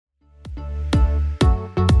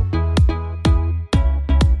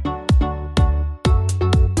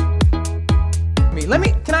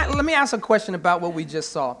Let me ask a question about what we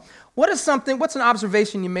just saw. What's an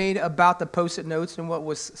observation you made about the post-it notes and what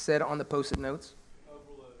was said on the post-it notes?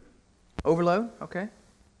 Overload, okay.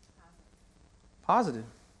 Positive.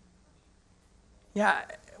 Yeah,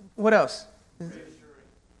 what else?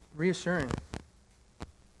 Reassuring.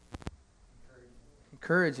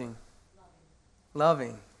 Encouraging.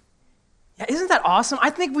 Loving. Yeah, isn't that awesome? I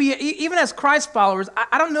think we, even as Christ followers,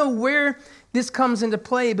 I don't know where this comes into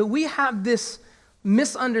play, but we have this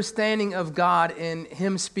misunderstanding of God and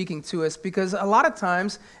Him speaking to us, because a lot of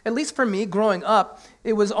times, at least for me growing up,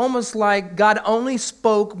 it was almost like God only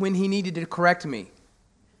spoke when He needed to correct me.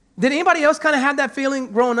 Did anybody else kind of have that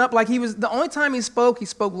feeling growing up? Like the only time He spoke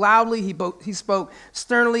loudly, He spoke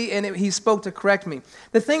sternly, and He spoke to correct me.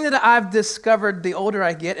 The thing that I've discovered the older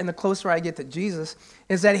I get and the closer I get to Jesus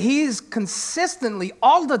is that He's consistently,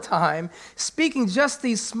 all the time, speaking just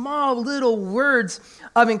these small little words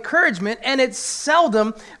of encouragement, and it's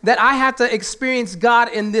seldom that I have to experience God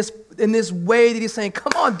in this way that He's saying,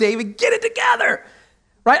 come on, David, get it together,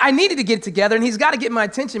 right? I needed to get it together, and He's got to get my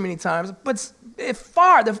attention many times, but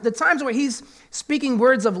the times where He's speaking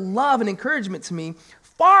words of love and encouragement to me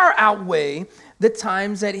far outweigh the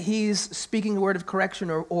times that He's speaking a word of correction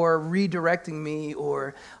or redirecting me.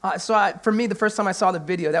 For me, the first time I saw the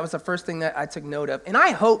video, that was the first thing that I took note of. And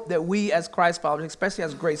I hope that we as Christ followers, especially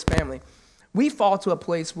as Grace family, we fall to a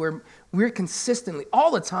place where we're consistently, all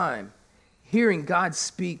the time, hearing God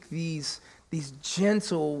speak these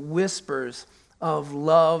gentle whispers of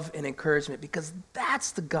love and encouragement, because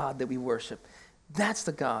that's the God that we worship. That's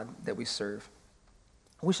the God that we serve.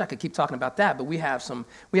 I wish I could keep talking about that, but we have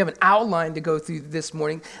an outline to go through this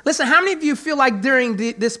morning. Listen, how many of you feel like during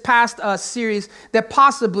this past series that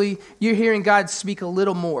possibly you're hearing God speak a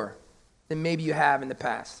little more than maybe you have in the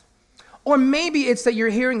past? Or maybe it's that you're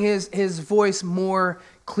hearing his voice more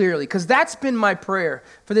clearly, because that's been my prayer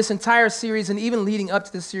for this entire series and even leading up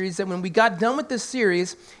to this series, that when we got done with this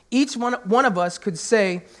series, each one of us could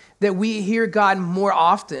say that we hear God more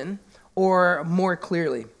often or more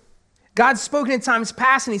clearly. God's spoken in times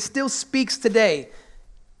past, and He still speaks today.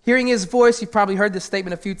 Hearing His voice, you've probably heard this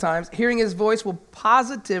statement a few times, hearing His voice will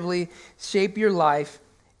positively shape your life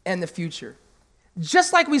and the future.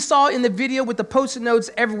 Just like we saw in the video with the post-it notes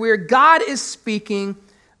everywhere, God is speaking,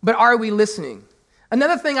 but are we listening?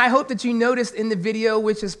 Another thing I hope that you noticed in the video,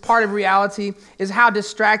 which is part of reality, is how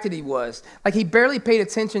distracted he was. Like, he barely paid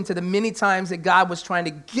attention to the many times that God was trying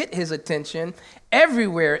to get his attention,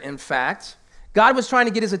 everywhere, in fact. God was trying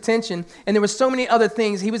to get his attention, and there were so many other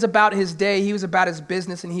things. He was about his day, he was about his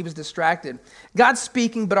business, and he was distracted. God's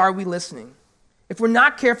speaking, but are we listening? If we're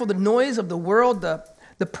not careful, the noise of the world,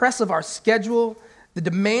 the press of our schedule, the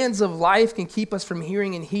demands of life can keep us from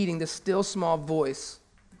hearing and heeding the still small voice,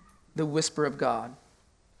 the whisper of God.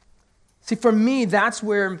 See, for me, that's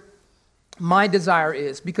where my desire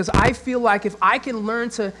is, because I feel like if I can learn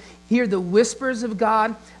to hear the whispers of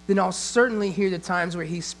God, then I'll certainly hear the times where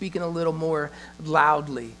He's speaking a little more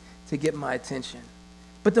loudly to get my attention.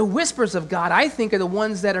 But the whispers of God, I think, are the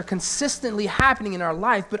ones that are consistently happening in our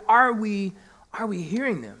life, but are we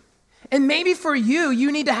hearing them? And maybe for you,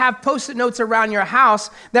 you need to have post-it notes around your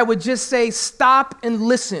house that would just say, stop and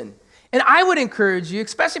listen. And I would encourage you,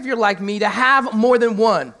 especially if you're like me, to have more than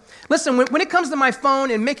one. Listen, when it comes to my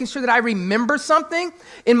phone and making sure that I remember something,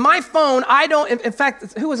 in my phone, I don't, in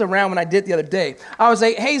fact, who was around when I did the other day? I was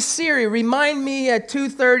like, hey, Siri, remind me at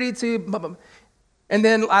 2:30 to, and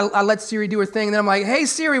then I let Siri do her thing, and then I'm like, hey,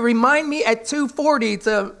 Siri, remind me at 2:40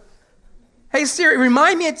 to, hey, Siri,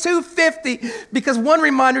 remind me at 2:50, because one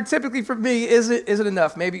reminder typically for me isn't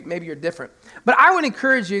enough. Maybe you're different. But I would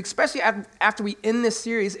encourage you, especially after we end this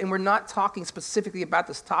series, and we're not talking specifically about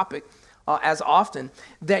this topic as often,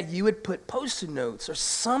 that you would put post-it notes or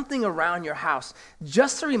something around your house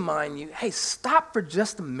just to remind you, hey, stop for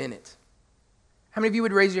just a minute. How many of you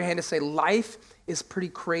would raise your hand to say, life is pretty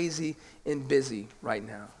crazy and busy right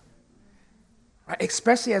now? Right?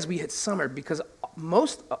 Especially as we hit summer, because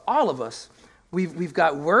all of us, we've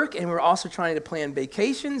got work, and we're also trying to plan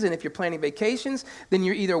vacations. And if you're planning vacations, then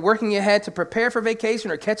you're either working ahead to prepare for vacation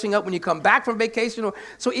or catching up when you come back from vacation.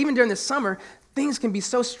 So even during the summer, things can be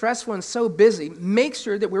so stressful and so busy. Make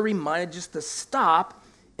sure that we're reminded just to stop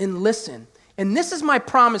and listen. And this is my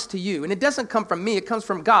promise to you, and it doesn't come from me, it comes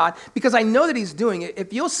from God, because I know that He's doing it.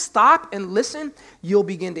 If you'll stop and listen, you'll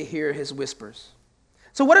begin to hear His whispers.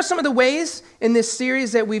 So what are some of the ways in this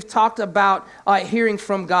series that we've talked about hearing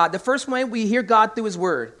from God? The first way, we hear God through His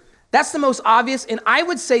Word. That's the most obvious, and I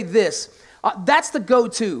would say this, that's the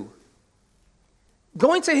go-to.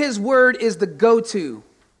 Going to His Word is the go-to.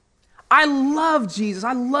 I love Jesus.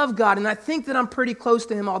 I love God, and I think that I'm pretty close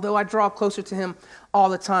to him, although I draw closer to him all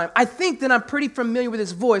the time. I think that I'm pretty familiar with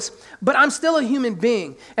his voice, but I'm still a human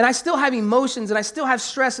being, and I still have emotions, and I still have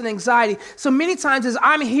stress and anxiety. So many times as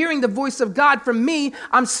I'm hearing the voice of God from me,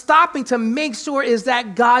 I'm stopping to make sure, is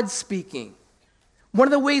that God speaking? One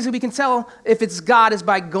of the ways that we can tell if it's God is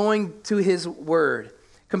by going to his word,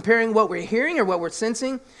 comparing what we're hearing or what we're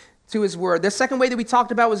sensing to his word. The second way that we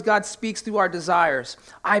talked about was God speaks through our desires.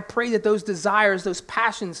 I pray that those desires, those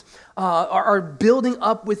passions are building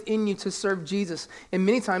up within you to serve Jesus. And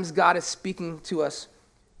many times God is speaking to us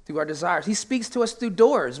through our desires. He speaks to us through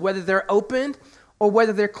doors, whether they're opened or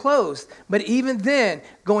whether they're closed. But even then,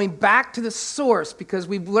 going back to the source, because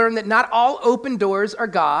we've learned that not all open doors are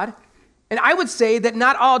God. And I would say that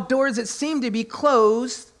not all doors that seem to be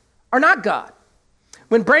closed are not God.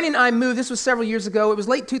 When Brandon and I moved, this was several years ago, it was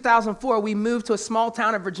late 2004, we moved to a small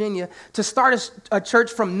town of Virginia to start a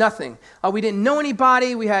church from nothing. We didn't know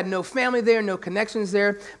anybody, we had no family there, no connections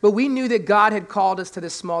there, but we knew that God had called us to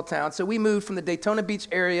this small town. So we moved from the Daytona Beach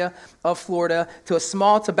area of Florida to a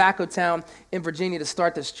small tobacco town in Virginia to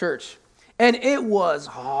start this church. And it was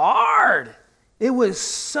hard. It was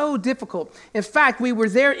so difficult. In fact, we were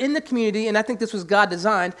there in the community, and I think this was God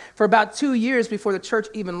designed, for about 2 years before the church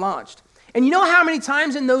even launched. And you know how many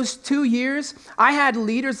times in those 2 years I had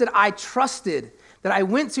leaders that I trusted, that I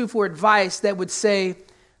went to for advice that would say,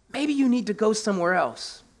 maybe you need to go somewhere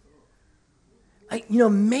else. Like, you know,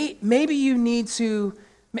 maybe you need to,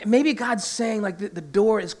 maybe God's saying like the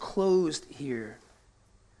door is closed here.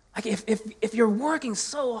 Like if you're working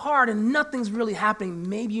so hard and nothing's really happening,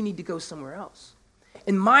 maybe you need to go somewhere else.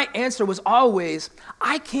 And my answer was always,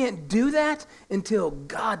 I can't do that until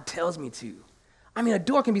God tells me to. I mean, a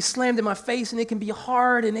door can be slammed in my face, and it can be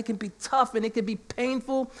hard, and it can be tough, and it can be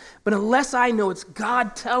painful. But unless I know it's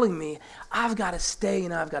God telling me, I've got to stay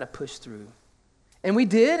and I've got to push through. And we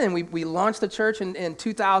did, and we launched the church in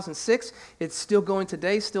 2006. It's still going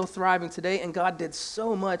today, still thriving today, and God did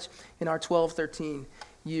so much in our 12, 13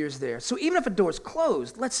 years there. So even if a door is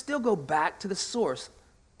closed, let's still go back to the source,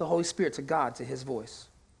 the Holy Spirit, to God, to his voice.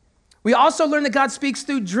 We also learn that God speaks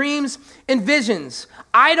through dreams and visions.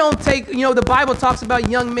 I don't take, the Bible talks about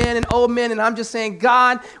young men and old men, and I'm just saying,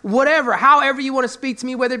 God, whatever, however you want to speak to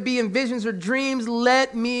me, whether it be in visions or dreams,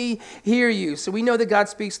 let me hear you. So we know that God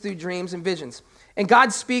speaks through dreams and visions. And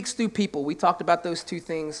God speaks through people. We talked about those two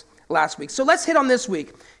things last week. So let's hit on this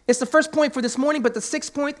week. It's the first point for this morning, but the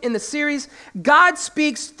sixth point in the series. God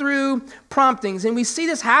speaks through promptings. And we see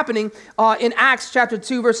this happening in Acts chapter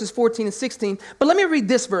 2, verses 14 and 16. But let me read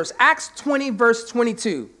this verse, Acts 20, verse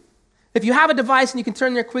 22. If you have a device and you can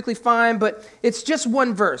turn there quickly, fine, but it's just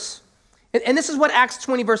one verse. And this is what Acts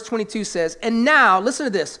 20, verse 22 says. And now, listen to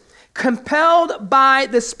this. Compelled by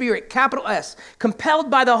the Spirit, capital S, compelled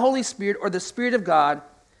by the Holy Spirit or the Spirit of God,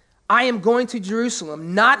 I am going to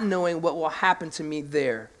Jerusalem, not knowing what will happen to me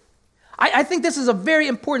there. I think this is a very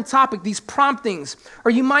important topic, these promptings,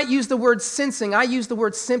 or you might use the word sensing. I use the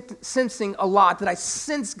word sensing a lot, that I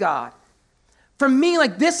sense God. For me,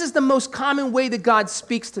 this is the most common way that God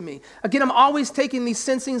speaks to me. Again, I'm always taking these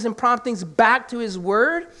sensings and promptings back to his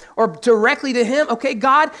word or directly to him. Okay,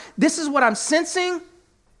 God, this is what I'm sensing.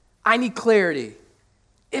 I need clarity.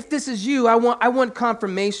 If this is you, I want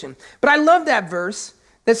confirmation. But I love that verse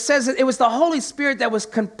that says that it was the Holy Spirit that was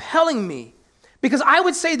compelling me. Because I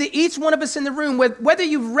would say that each one of us in the room, whether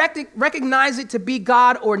you recognize it to be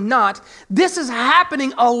God or not, this is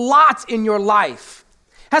happening a lot in your life.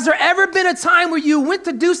 Has there ever been a time where you went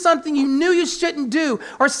to do something you knew you shouldn't do,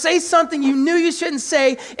 or say something you knew you shouldn't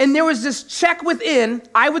say, and there was this check within?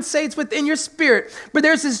 I would say it's within your spirit, but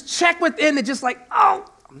there's this check within that just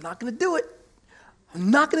I'm not going to do it. I'm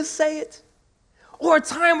not going to say it. Or a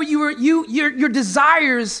time where your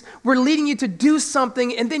desires were leading you to do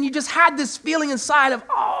something, and then you just had this feeling inside of,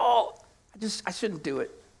 I shouldn't do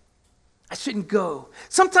it. I shouldn't go.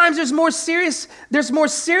 Sometimes there's more serious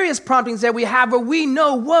promptings that we have where we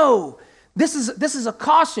know, whoa, this is a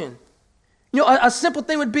caution. A simple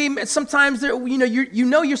thing would be sometimes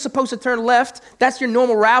you're supposed to turn left. That's your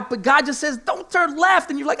normal route, but God just says, don't turn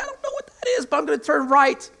left, and you're like, I don't know what that is, but I'm going to turn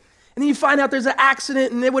right. And then you find out there's an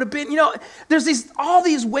accident, and it would have been, there's all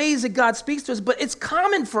these ways that God speaks to us, but it's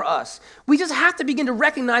common for us. We just have to begin to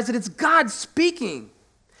recognize that it's God speaking.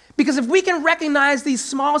 Because if we can recognize these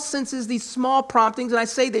small senses, these small promptings, and I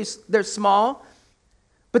say they're small,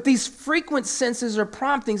 but these frequent senses or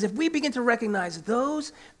promptings, if we begin to recognize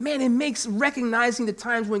those, man, it makes recognizing the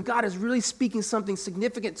times when God is really speaking something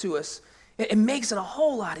significant to us, it makes it a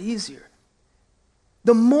whole lot easier.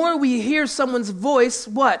 The more we hear someone's voice,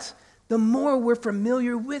 what? The more we're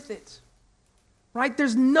familiar with it. right?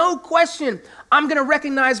 There's no question I'm going to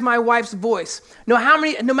recognize my wife's voice. No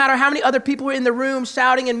matter how many other people are in the room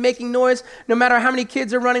shouting and making noise, no matter how many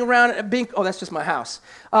kids are running around and being, oh, that's just my house.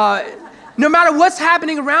 No matter what's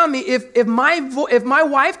happening around me, if my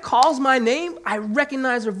wife calls my name, I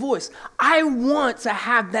recognize her voice. I want to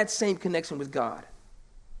have that same connection with God.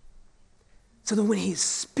 So that when he's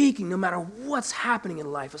speaking, no matter what's happening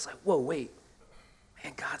in life, it's like, whoa, wait,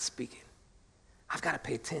 man, God's speaking. I've got to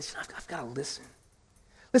pay attention. I've got to listen.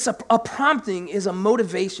 Listen, a prompting is a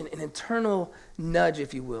motivation, an internal nudge,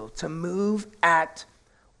 if you will, to move, act,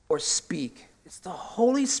 or speak. It's the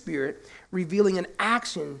Holy Spirit revealing an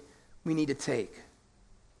action we need to take.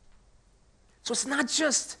 So it's not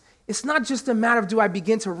just a matter of do I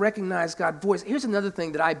begin to recognize God's voice. Here's another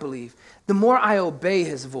thing that I believe. The more I obey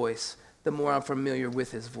his voice, the more I'm familiar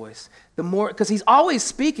with his voice. The more, because he's always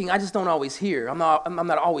speaking, I just don't always hear. I'm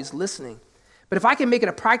not always listening. But if I can make it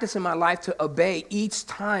a practice in my life to obey each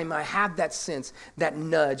time I have that sense, that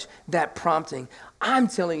nudge, that prompting, I'm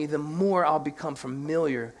telling you, the more I'll become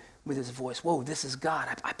familiar with his voice. Whoa, this is God.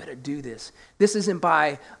 I better do this. This isn't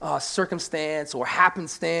by circumstance or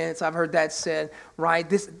happenstance. I've heard that said, right?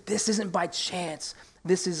 This isn't by chance.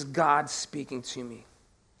 This is God speaking to me.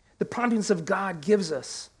 The promptings of God gives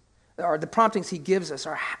us, or the promptings he gives us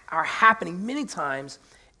are happening many times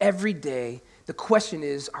every day. The question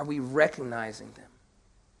is, are we recognizing them?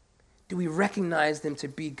 Do we recognize them to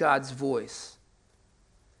be God's voice?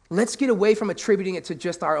 Let's get away from attributing it to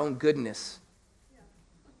just our own goodness,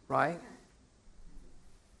 right?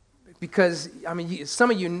 Because, I mean, some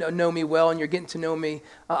of you know me well, and you're getting to know me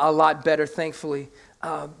a lot better, thankfully.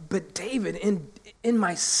 But David, in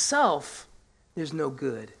myself, there's no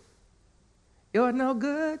good. You're no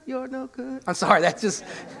good, you're no good. I'm sorry, that just,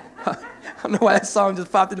 I don't know why that song just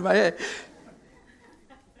popped into my head.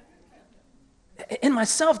 In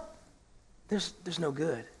myself, there's no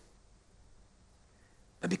good.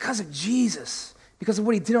 But because of Jesus, because of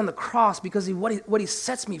what he did on the cross, because of what he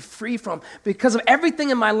sets me free from, because of everything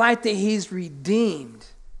in my life that he's redeemed,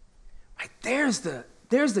 right, there's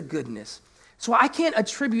the goodness. So I can't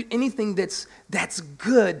attribute anything that's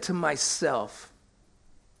good to myself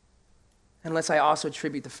unless I also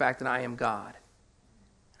attribute the fact that I am God.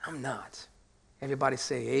 I'm not. Everybody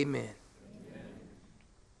say amen.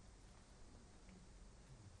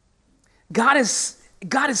 God is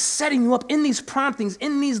setting you up in these promptings,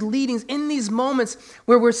 in these leadings, in these moments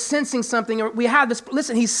where we're sensing something, or we have this,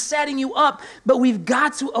 listen, he's setting you up, but we've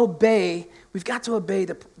got to obey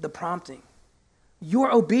the prompting.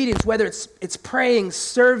 Your obedience, whether it's praying,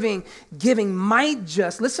 serving, giving, might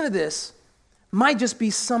just be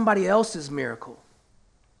somebody else's miracle.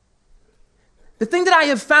 The thing that I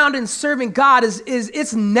have found in serving God is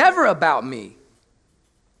it's never about me.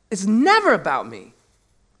 It's never about me.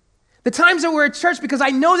 The times that we're at church, because I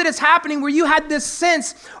know that it's happening where you had this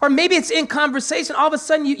sense, or maybe it's in conversation, all of a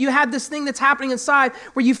sudden you have this thing that's happening inside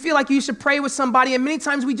where you feel like you should pray with somebody, and many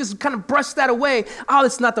times we just kind of brush that away. Oh,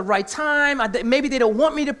 it's not the right time. Maybe they don't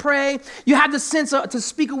want me to pray. You have the sense to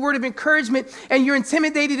speak a word of encouragement, and you're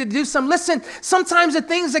intimidated to do something. Listen, sometimes the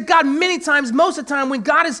things that God, most of the time, when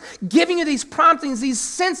God is giving you these promptings, these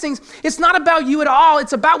sensings, it's not about you at all.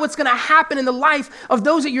 It's about what's going to happen in the life of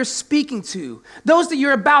those that you're speaking to, those that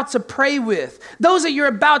you're about to pray with, those that you're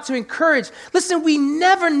about to encourage. Listen, we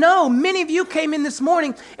never know. Many of you came in this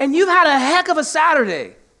morning and you've had a heck of a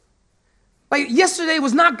Saturday. Like yesterday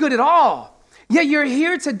was not good at all. Yet you're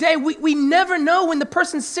here today. We never know when the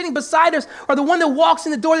person sitting beside us or the one that walks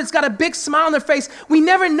in the door that's got a big smile on their face. We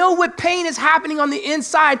never know what pain is happening on the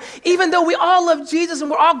inside. Even though we all love Jesus and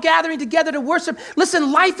we're all gathering together to worship,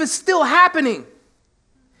 listen, life is still happening.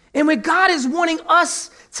 And when God is wanting us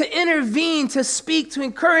to intervene, to speak, to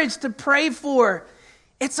encourage, to pray for,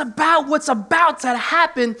 it's about what's about to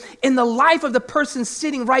happen in the life of the person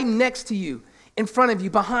sitting right next to you, in front of you,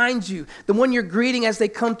 behind you, the one you're greeting as they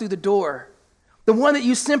come through the door, the one that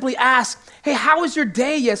you simply ask, hey, how was your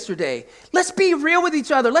day yesterday? Let's be real with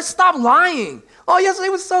each other. Let's stop lying. Oh, yesterday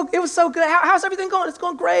it was so good. How's everything going? It's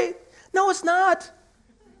going great. No, it's not.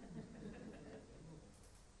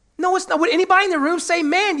 No, it's not. Would anybody in the room say,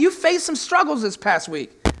 man, you faced some struggles this past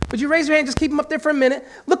week? Would you raise your hand, just keep them up there for a minute?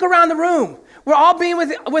 Look around the room. We're all being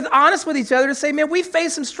honest with each other to say, man, we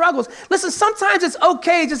faced some struggles. Listen, sometimes it's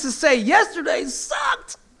okay just to say, yesterday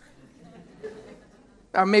sucked.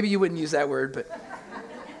 Or maybe you wouldn't use that word, but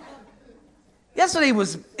yesterday it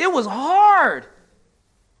was hard.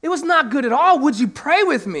 It was not good at all. Would you pray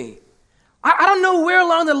with me? I don't know where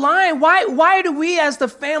along the line, why do we as the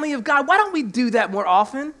family of God, why don't we do that more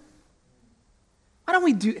often? Why don't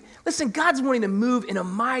we do, listen, God's wanting to move in a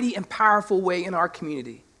mighty and powerful way in our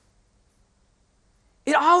community.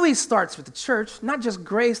 It always starts with the church, not just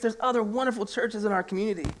Grace. There's other wonderful churches in our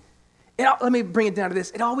community. Let me bring it down to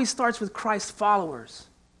this. It always starts with Christ followers.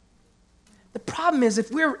 The problem is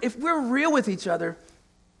if we're real with each other,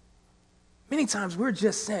 many times we're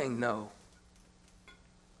just saying no.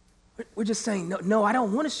 We're just saying, no, I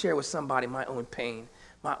don't want to share with somebody my own pain,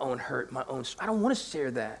 my own hurt, I don't want to share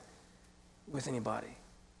that with anybody.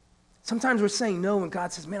 Sometimes we're saying no when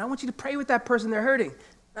God says, man, I want you to pray with that person, they're hurting.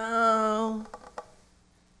 No.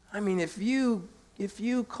 I mean, if you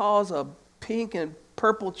cause a pink and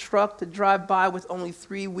purple truck to drive by with only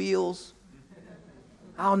 3 wheels,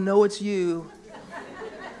 I'll know it's you.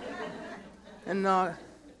 And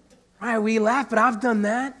right, we laugh, but I've done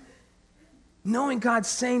that. Knowing God's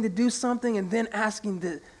saying to do something and then asking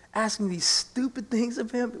these stupid things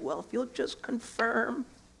of him. Well, if you'll just confirm.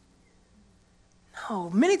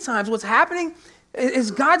 No, many times what's happening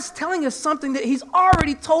is God's telling us something that he's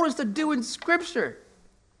already told us to do in Scripture.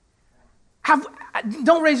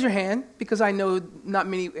 Don't raise your hand, because I know not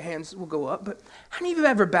many hands will go up, but how many of you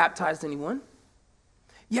have ever baptized anyone?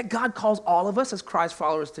 Yet God calls all of us as Christ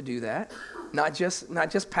followers to do that, not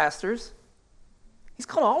just pastors. He's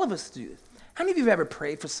called all of us to do it. How many of you have ever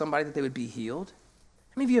prayed for somebody that they would be healed?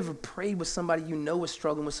 How many of you ever prayed with somebody you know was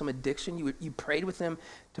struggling with some addiction? You prayed with them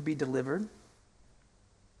to be delivered?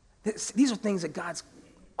 These are things that God's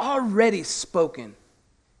already spoken.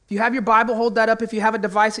 If you have your Bible, hold that up. If you have a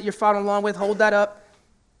device that you're following along with, hold that up.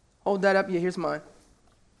 Hold that up. Yeah, here's mine.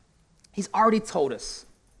 He's already told us.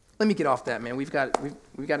 Let me get off that, man. We've got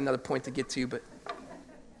another point to get to, but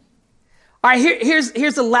all right. Here's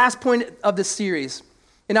the last point of the series,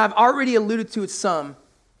 and I've already alluded to it some.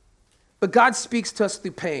 But God speaks to us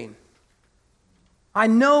through pain. I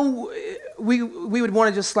know we would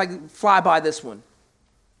want to just like fly by this one,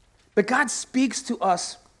 but God speaks to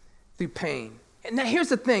us through pain. And now here's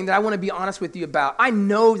the thing that I want to be honest with you about. I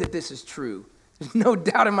know that this is true. There's no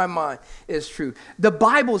doubt in my mind it's true. The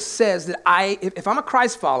Bible says that if I'm a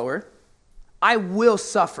Christ follower, I will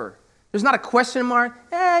suffer. There's not a question mark.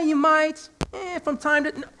 You might. From time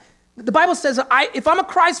to... No. The Bible says if I'm a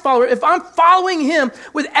Christ follower, if I'm following him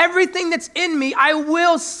with everything that's in me, I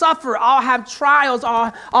will suffer. I'll have trials.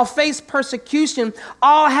 I'll face persecution.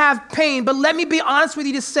 I'll have pain. But let me be honest with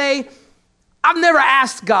you to say, I've never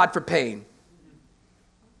asked God for pain.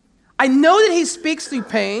 I know that he speaks through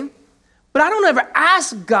pain, but I don't ever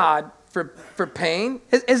ask God for pain.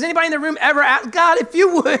 Has anybody in the room ever asked, God, if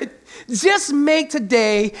you would, just make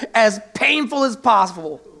today as painful as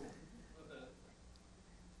possible?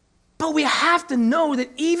 But we have to know that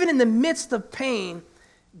even in the midst of pain,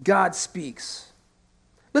 God speaks.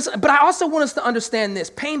 Listen, but I also want us to understand this.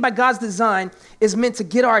 Pain by God's design is meant to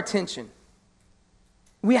get our attention.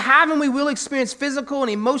 We have and we will experience physical and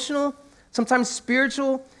emotional, sometimes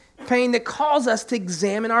spiritual pain that calls us to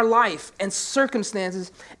examine our life and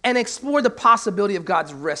circumstances and explore the possibility of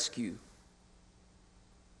God's rescue.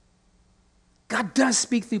 God does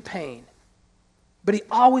speak through pain, but he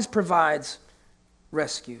always provides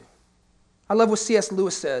rescue. I love what C.S.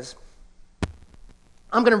 Lewis says.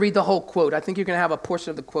 I'm going to read the whole quote. I think you're going to have a portion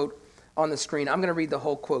of the quote on the screen. I'm going to read the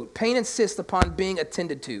whole quote. Pain insists upon being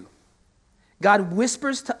attended to. God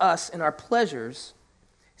whispers to us in our pleasures,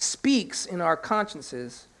 speaks in our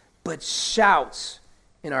consciences, but shouts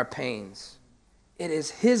in our pains. It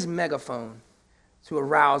is his megaphone to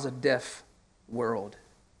arouse a deaf world.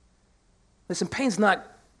 Listen, pain's not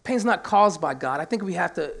caused by God. I think we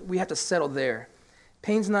have to settle there.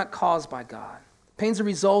 Pain's not caused by God. Pain's a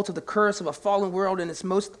result of the curse of a fallen world, and it's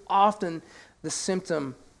most often the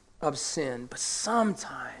symptom of sin. But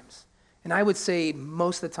sometimes, and I would say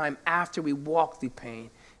most of the time after we walk through pain,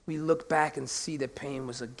 we look back and see that pain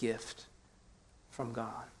was a gift from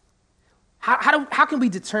God. How can we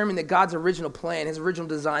determine that God's original plan, his original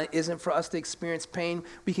design, isn't for us to experience pain?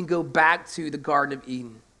 We can go back to the Garden of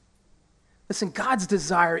Eden. Listen, God's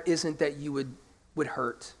desire isn't that you would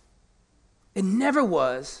hurt. It never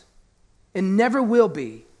was. It never will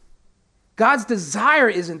be. God's desire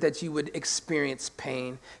isn't that you would experience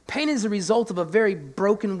pain. Pain is a result of a very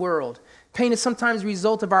broken world. Pain is sometimes a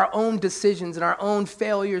result of our own decisions and our own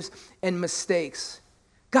failures and mistakes.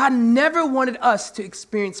 God never wanted us to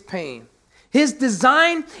experience pain. His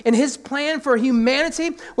design and his plan for humanity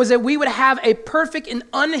was that we would have a perfect and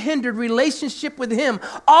unhindered relationship with him,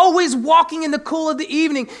 always walking in the cool of the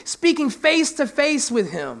evening, speaking face to face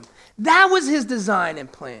with him. That was his design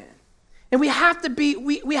and plan. And we have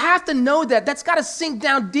to know that. That's got to sink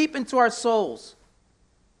down deep into our souls,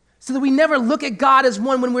 so that we never look at God as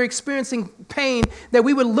one when we're experiencing pain, that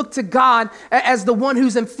we would look to God as the one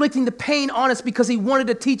who's inflicting the pain on us because he wanted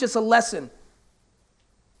to teach us a lesson.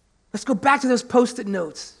 Let's go back to those Post-it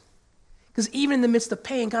notes. Because even in the midst of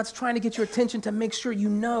pain, God's trying to get your attention to make sure you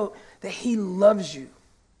know that he loves you.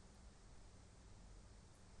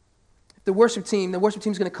 The worship team's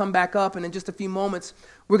going to come back up, and in just a few moments,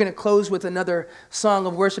 we're going to close with another song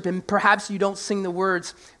of worship. And perhaps you don't sing the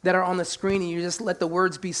words that are on the screen, and you just let the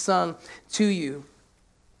words be sung to you.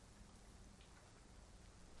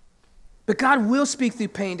 But God will speak through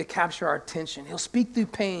pain to capture our attention. He'll speak through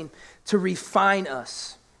pain to refine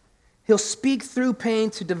us. He'll speak through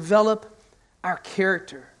pain to develop our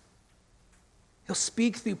character. He'll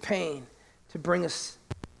speak through pain to bring us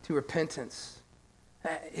to repentance.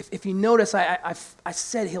 If you notice, I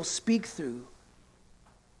said he'll speak through.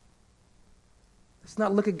 Let's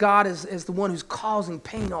not look at God as the one who's causing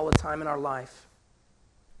pain all the time in our life.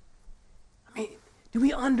 I mean, do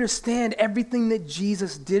we understand everything that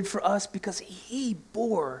Jesus did for us? Because he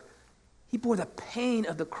bore the pain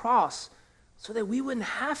of the cross so that we wouldn't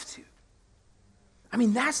have to. I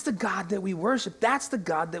mean, that's the God that we worship. That's the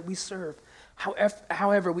God that we serve.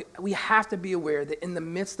 However, we have to be aware that in the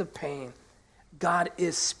midst of pain, God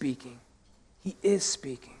is speaking. He is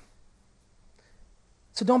speaking.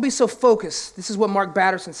 So don't be so focused. This is what Mark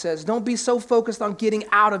Batterson says. Don't be so focused on getting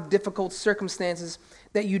out of difficult circumstances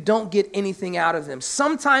that you don't get anything out of them.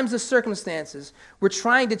 Sometimes the circumstances we're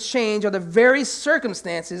trying to change are the very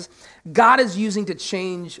circumstances God is using to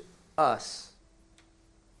change us.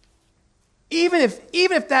 Even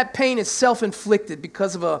if that pain is self-inflicted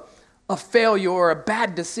because of a failure or a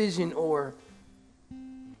bad decision, or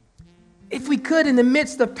if we could, in the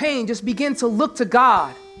midst of pain, just begin to look to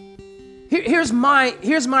God. Here's my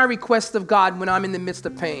request of God when I'm in the midst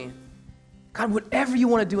of pain. God, whatever you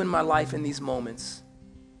want to do in my life in these moments,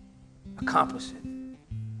 accomplish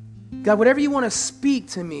it. God, whatever you want to speak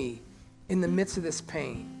to me in the midst of this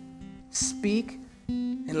pain, speak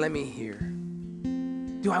and let me hear.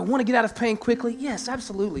 Do I want to get out of pain quickly? Yes,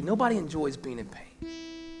 absolutely. Nobody enjoys being in pain.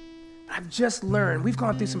 But I've just learned, we've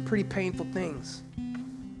gone through some pretty painful things.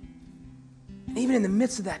 And even in the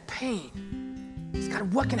midst of that pain, it's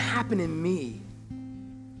God, what can happen in me?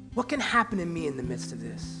 What can happen in me in the midst of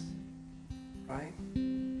this? Right?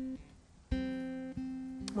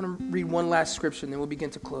 I want to read one last scripture and then we'll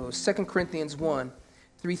begin to close. 2 Corinthians 1,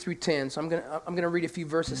 3 through 10. So I'm going to read a few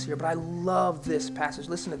verses here, but I love this passage.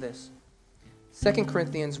 Listen to this. 2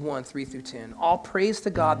 Corinthians 1, 3 through 10. All praise to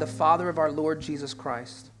God, the Father of our Lord Jesus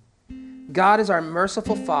Christ. God is our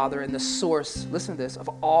merciful Father and the source, listen to this, of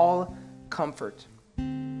all comfort.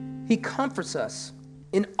 He comforts us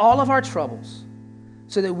in all of our troubles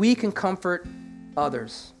so that we can comfort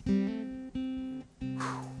others. Whew.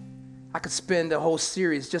 I could spend a whole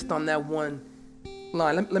series just on that one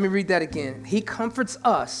line. Let me read that again. He comforts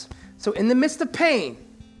us. So in the midst of pain,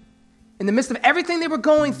 in the midst of everything they were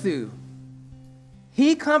going through,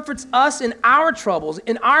 he comforts us in our troubles,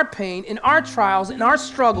 in our pain, in our trials, in our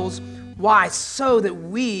struggles. Why? So that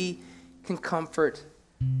we can comfort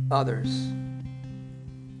others.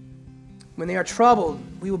 When they are troubled,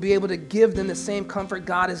 we will be able to give them the same comfort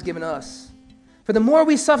God has given us. For the more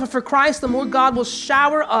we suffer for Christ, the more God will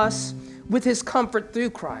shower us with his comfort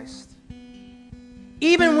through Christ.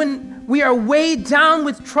 Even when we are weighed down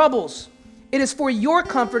with troubles, it is for your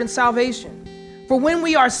comfort and salvation. For when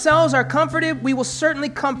we ourselves are comforted, we will certainly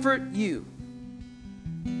comfort you.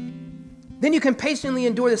 Then you can patiently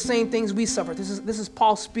endure the same things we suffer. This is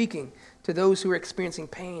Paul speaking to those who are experiencing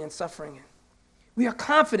pain and suffering. We are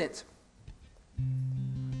confident.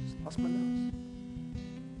 Just lost my nose.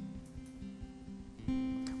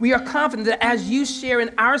 We are confident that as you share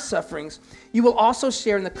in our sufferings, you will also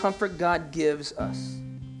share in the comfort God gives us.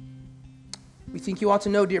 We think you ought to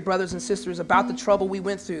know, dear brothers and sisters, about the trouble we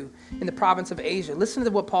went through in the province of Asia. Listen to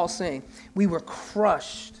what Paul's saying. We were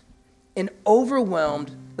crushed and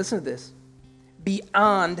overwhelmed, listen to this,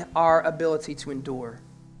 beyond our ability to endure.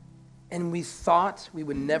 And we thought we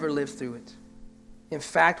would never live through it. In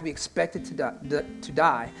fact, we expected to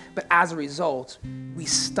die. But as a result, we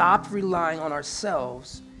stopped relying on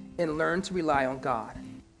ourselves and learned to rely on God,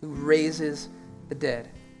 who raises the dead.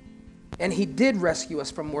 And he did rescue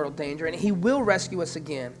us from mortal danger, and he will rescue us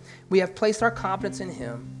again. We have placed our confidence in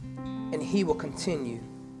him, and he will continue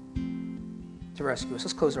to rescue us.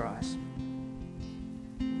 Let's close our eyes.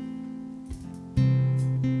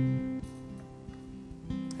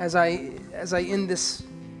 As I end this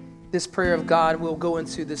prayer of God, we'll go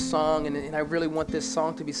into this song, and I really want this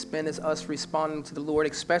song to be spent as us responding to the Lord,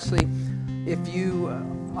 especially if you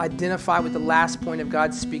identify with the last point of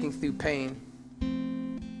God speaking through pain.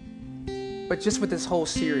 But just with this whole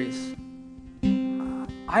series,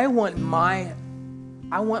 I want my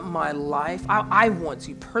life, I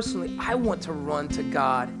want to run to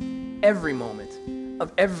God every moment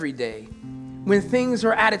of every day. When things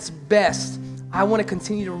are at its best, I want to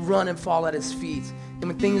continue to run and fall at his feet. And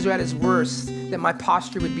when things are at its worst, that my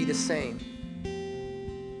posture would be the same.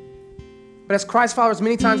 But as Christ followers,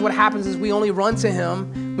 many times what happens is we only run to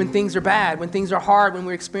him when things are bad, when things are hard, when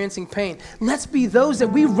we're experiencing pain. Let's be those that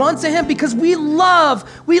we run to him because we love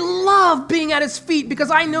being at his feet,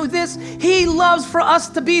 because I know this, he loves for us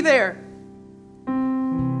to be there.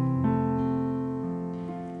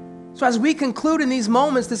 So as we conclude in these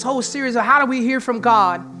moments, this whole series of how do we hear from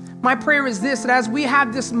God, my prayer is this, that as we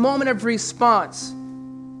have this moment of response,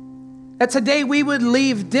 that today we would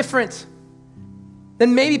leave different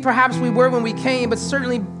than maybe perhaps we were when we came, but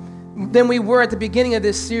certainly than we were at the beginning of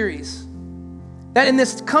this series. That in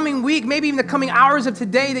this coming week, maybe even the coming hours of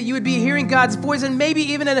today, that you would be hearing God's voice, and maybe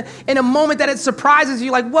even in a moment that it surprises you,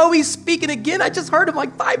 like, whoa, he's speaking again. I just heard him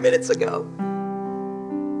like 5 minutes ago.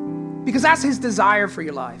 Because that's his desire for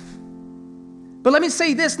your life. But let me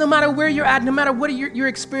say this, no matter where you're at, no matter what you're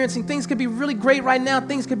experiencing, things could be really great right now,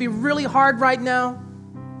 things could be really hard right now.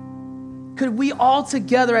 Could we all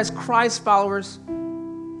together as Christ followers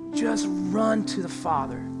just run to the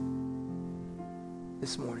Father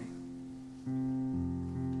this morning?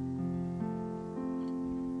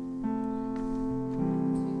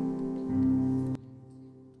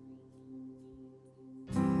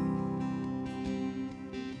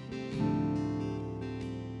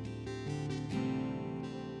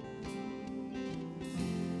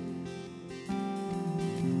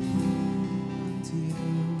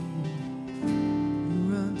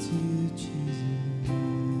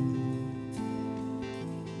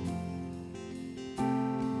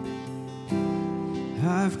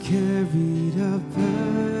 I've carried a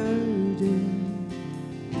burden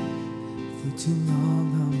for too long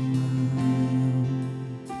on my own.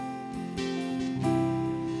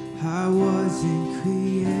 I wasn't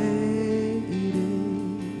created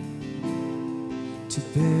to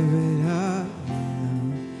bear it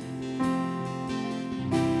alone.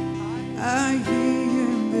 I hear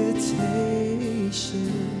your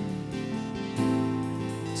invitation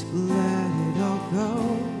to let it all go.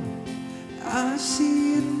 I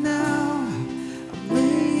see it now, I'm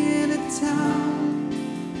laying it down,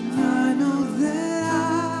 and I know that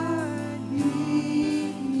I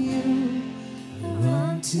need you. I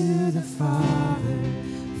run to the Father,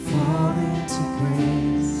 fall into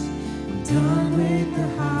grace. I'm done with the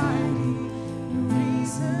hiding, no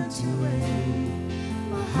reason to wait.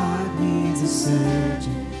 My heart needs a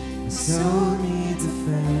surgeon, my soul needs a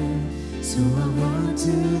friend, so I run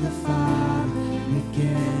to the Father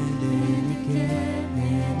again.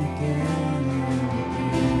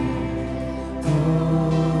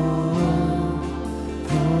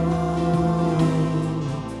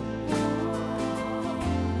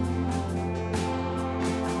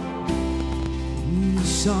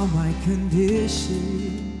 Saw my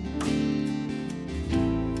condition,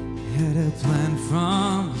 had a plan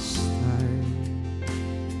from the start.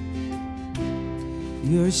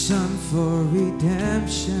 Your son for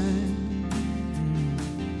redemption,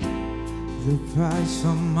 the price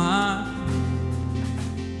for mine.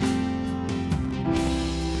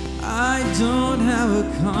 I don't have a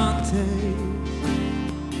context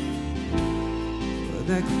for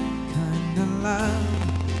that kind of love.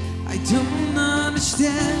 I don't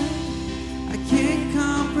understand, I can't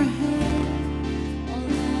comprehend. All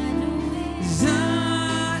I know is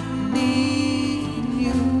I need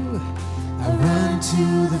you. I run to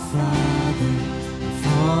the Father, I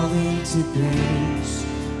fall into grace.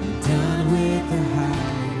 I'm done with the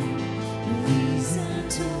hiding, no reason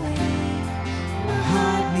to wait. My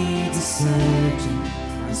heart needs a surgeon,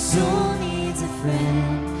 my soul needs a friend.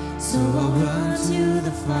 So I'll run to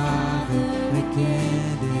the Father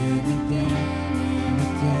again and again and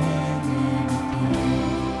again and again.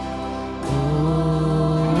 Oh,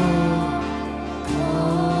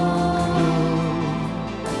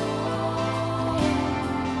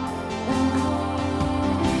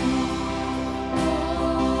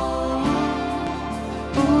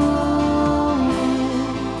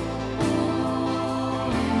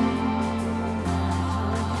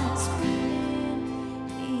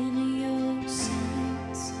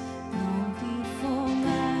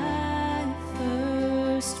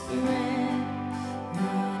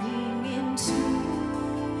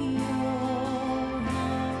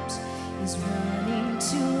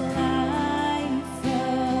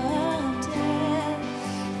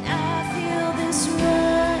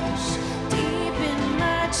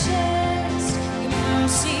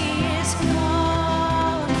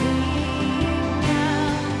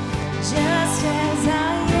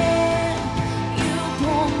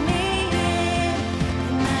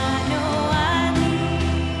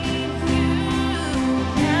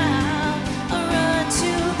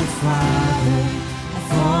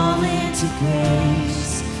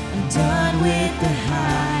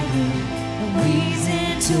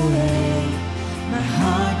 away. My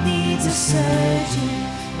heart needs a surgeon,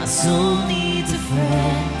 my soul needs a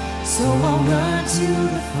friend. So I'll run to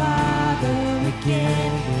the Father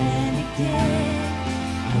again and again.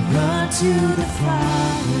 I'll run to the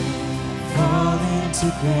Father, fall into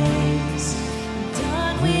grace. I'm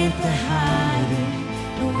done with the hiding,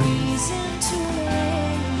 no reason to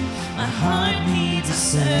wait. My heart needs a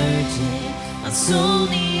surgeon, my soul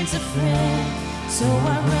needs a friend. So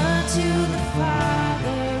I run to the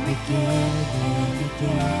Father again and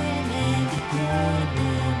again and again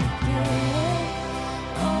and again.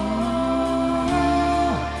 Oh,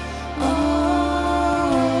 oh, oh,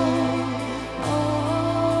 oh,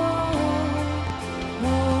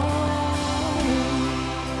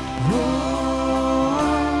 oh,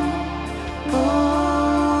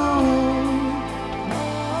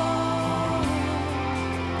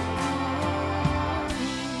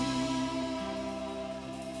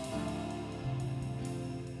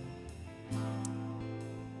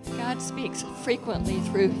 God speaks frequently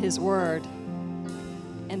through his word,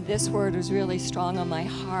 and this word was really strong on my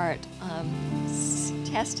heart.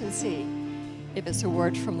 Test and see if it's a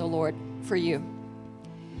word from the Lord for you.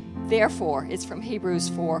 Therefore, it's from Hebrews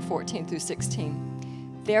 4:14 through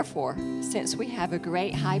 16. Therefore, since we have a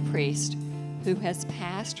great high priest who has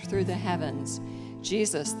passed through the heavens,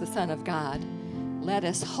 Jesus, the Son of God, let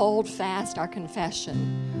us hold fast our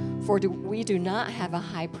confession. For we do not have a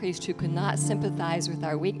high priest who could not sympathize with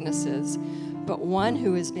our weaknesses, but one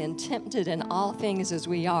who has been tempted in all things as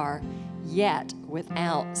we are, yet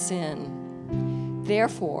without sin.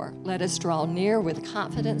 Therefore, let us draw near with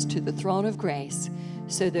confidence to the throne of grace,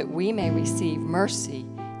 so that we may receive mercy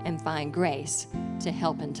and find grace to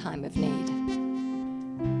help in time of need.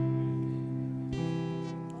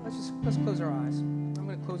 Let's close our eyes. I'm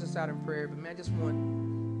going to close this out in prayer, but man, I just want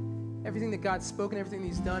everything that God's spoken, everything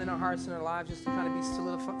He's done in our hearts and our lives, just to kind of be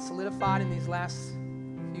solidified in these last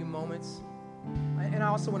few moments. And I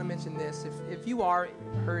also want to mention this: if you are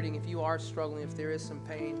hurting, if you are struggling, if there is some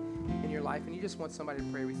pain in your life, and you just want somebody to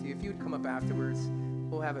pray with you, if you would come up afterwards,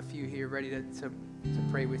 we'll have a few here ready to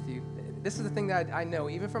pray with you. This is the thing that I know,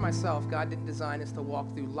 even for myself, God didn't design us to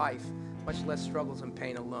walk through life, much less struggles and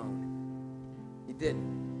pain alone. He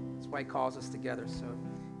didn't. That's why He calls us together. So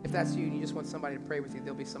if that's you and you just want somebody to pray with you,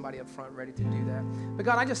 there'll be somebody up front ready to do that. But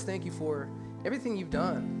God, I just thank you for everything you've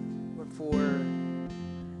done.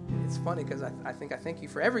 It's funny because I thank you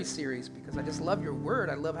for every series, because I just love your word.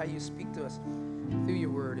 I love how you speak to us through your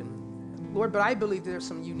word. And Lord, but I believe there's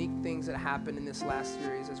some unique things that happened in this last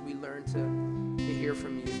series as we learn to hear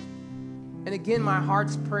from you. And again, my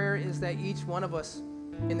heart's prayer is that each one of us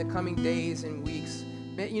in the coming days and weeks,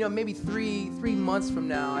 maybe three months from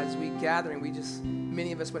now, as we gather, and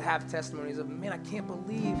many of us would have testimonies of, man, I can't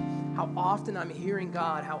believe how often I'm hearing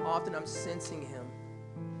God, how often I'm sensing Him.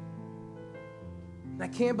 And I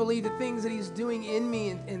can't believe the things that He's doing in me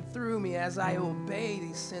and through me as I obey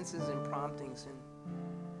these senses and promptings.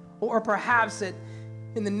 Or perhaps that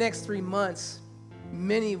in the next 3 months,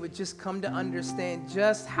 many would just come to understand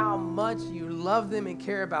just how much you love them and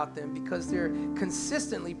care about them, because they're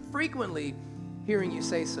consistently, frequently hearing you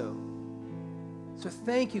say so. So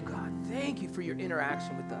thank you, God. Thank you for your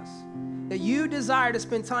interaction with us. That you desire to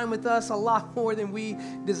spend time with us a lot more than we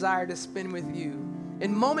desire to spend with you.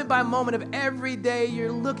 And moment by moment of every day,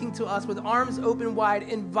 you're looking to us with arms open wide,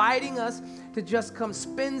 inviting us to just come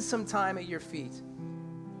spend some time at your feet.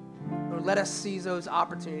 Lord, let us seize those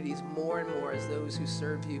opportunities more and more as those who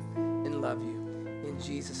serve you and love you. In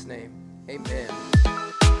Jesus' name, amen.